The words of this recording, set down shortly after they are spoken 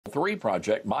3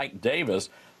 Project, Mike Davis.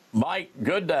 Mike,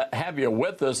 good to have you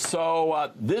with us.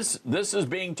 So this is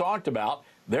being talked about.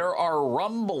 There are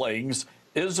rumblings.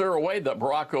 Is there a way that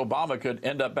Barack Obama could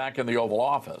end up back in the Oval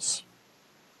Office?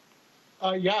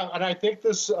 Yeah, and I think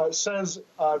this says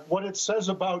what it says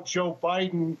about Joe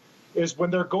Biden is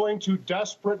when they're going to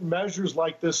desperate measures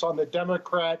like this on the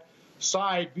Democrat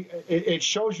side, it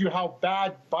shows you how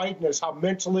bad Biden is, how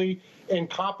mentally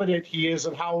incompetent he is,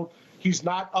 and how he's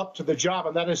not up to the job.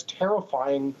 And that is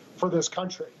terrifying for this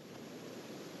country.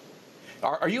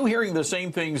 Are you hearing the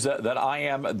same things that I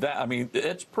am? I mean,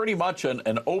 it's pretty much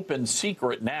an open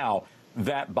secret now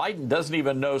that Biden doesn't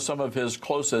even know some of his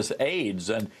closest aides,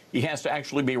 and he has to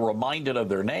actually be reminded of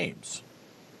their names.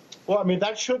 Well, I mean,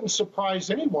 that shouldn't surprise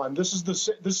anyone.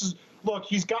 Look,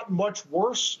 he's gotten much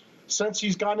worse since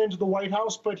he's gone into the White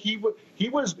House, but he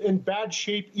was in bad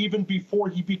shape even before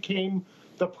he became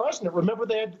the president. Remember,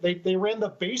 they ran the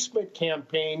basement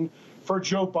campaign for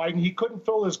Joe Biden. He couldn't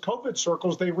fill his COVID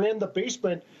circles. They ran the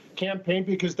basement campaign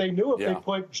because they knew if they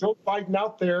put Joe Biden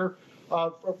out there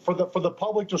for the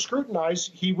public to scrutinize,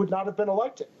 he would not have been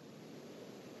elected.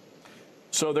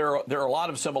 So there are a lot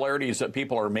of similarities that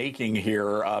people are making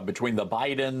here between the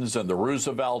Bidens and the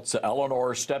Roosevelts,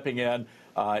 Eleanor stepping in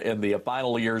the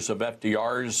final years of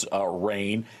FDR's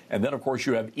reign. And then, of course,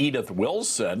 you have Edith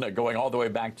Wilson going all the way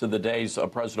back to the days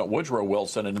of President Woodrow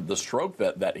Wilson and the stroke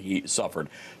that he suffered.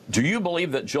 Do you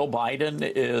believe that Joe Biden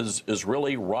is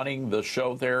really running the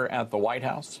show there at the White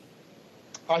House?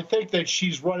 I think that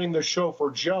she's running the show for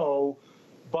Joe,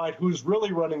 but who's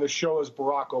really running the show is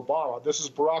Barack Obama. This is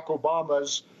Barack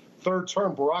Obama's third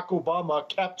term. Barack Obama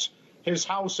kept his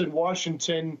house in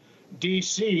Washington,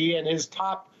 D.C., and his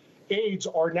top aides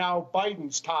are now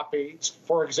Biden's top aides.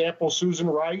 For example, Susan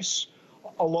Rice,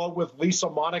 along with Lisa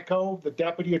Monaco, the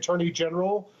Deputy Attorney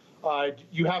General.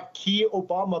 You have key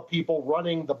Obama people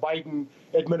running the Biden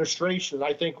administration.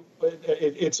 I think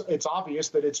it's obvious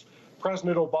that it's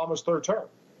President Obama's third term.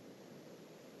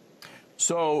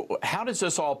 So how does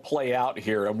this all play out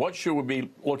here, and what should we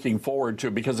be looking forward to?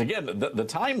 Because, again, the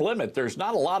time limit, there's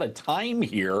not a lot of time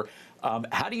here.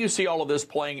 How do you see all of this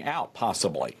playing out,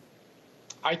 possibly?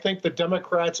 I think the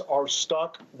Democrats are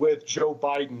stuck with Joe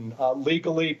Biden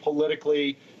legally,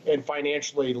 politically, and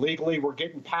financially. Legally, we're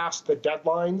getting past the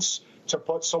deadlines to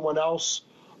put someone else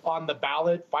on the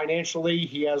ballot. Financially,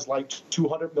 he has like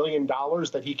 $200 million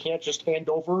that he can't just hand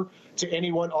over to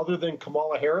anyone other than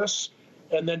Kamala Harris.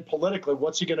 And then politically,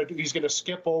 what's he going to do? He's going to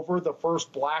skip over the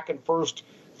first black and first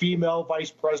female vice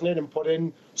president and put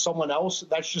in someone else.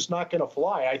 That's just not going to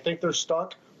fly. I think they're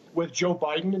stuck with Joe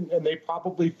Biden, and they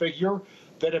probably figure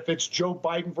that if it's Joe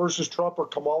Biden versus Trump or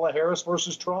Kamala Harris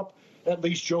versus Trump, at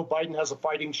least Joe Biden has a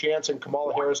fighting chance and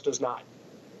Kamala Harris does not.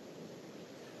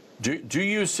 Do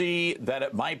you see that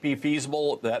it might be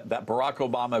feasible that Barack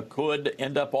Obama could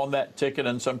end up on that ticket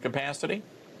in some capacity?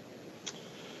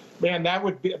 Man, I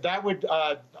think that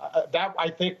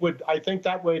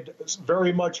would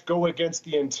very much go against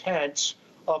the intent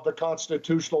of the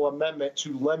constitutional amendment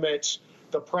to limit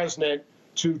the president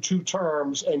to 2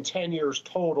 terms and 10 years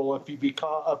total if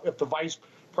the vice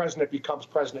president becomes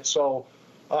president. So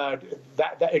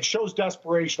that it shows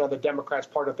desperation on the Democrats'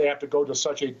 part if they have to go to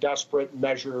such a desperate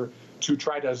measure to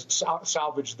try to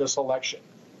salvage this election.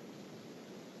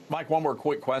 Mike, one more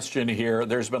quick question here.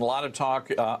 There's been a lot of talk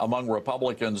among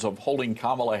Republicans of holding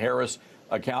Kamala Harris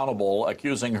accountable,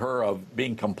 accusing her of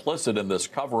being complicit in this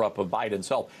cover-up of Biden's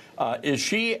health. Is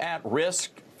she at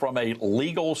risk from a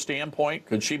legal standpoint?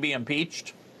 Could she be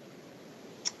impeached?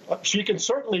 She can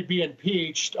certainly be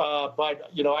impeached, but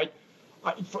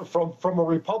from a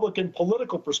Republican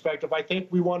political perspective, I think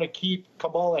we want to keep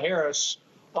Kamala Harris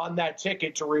on that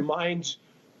ticket to remind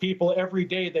people every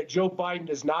day that Joe Biden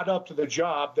is not up to the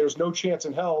job. There's no chance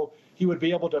in hell he would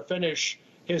be able to finish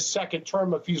his second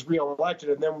term if he's reelected.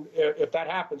 And then if that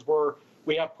happens,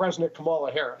 we have President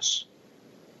Kamala Harris.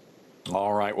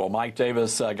 All right. Well, Mike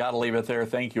Davis, got to leave it there.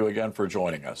 Thank you again for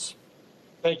joining us.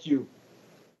 Thank you.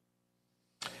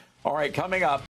 All right. Coming up.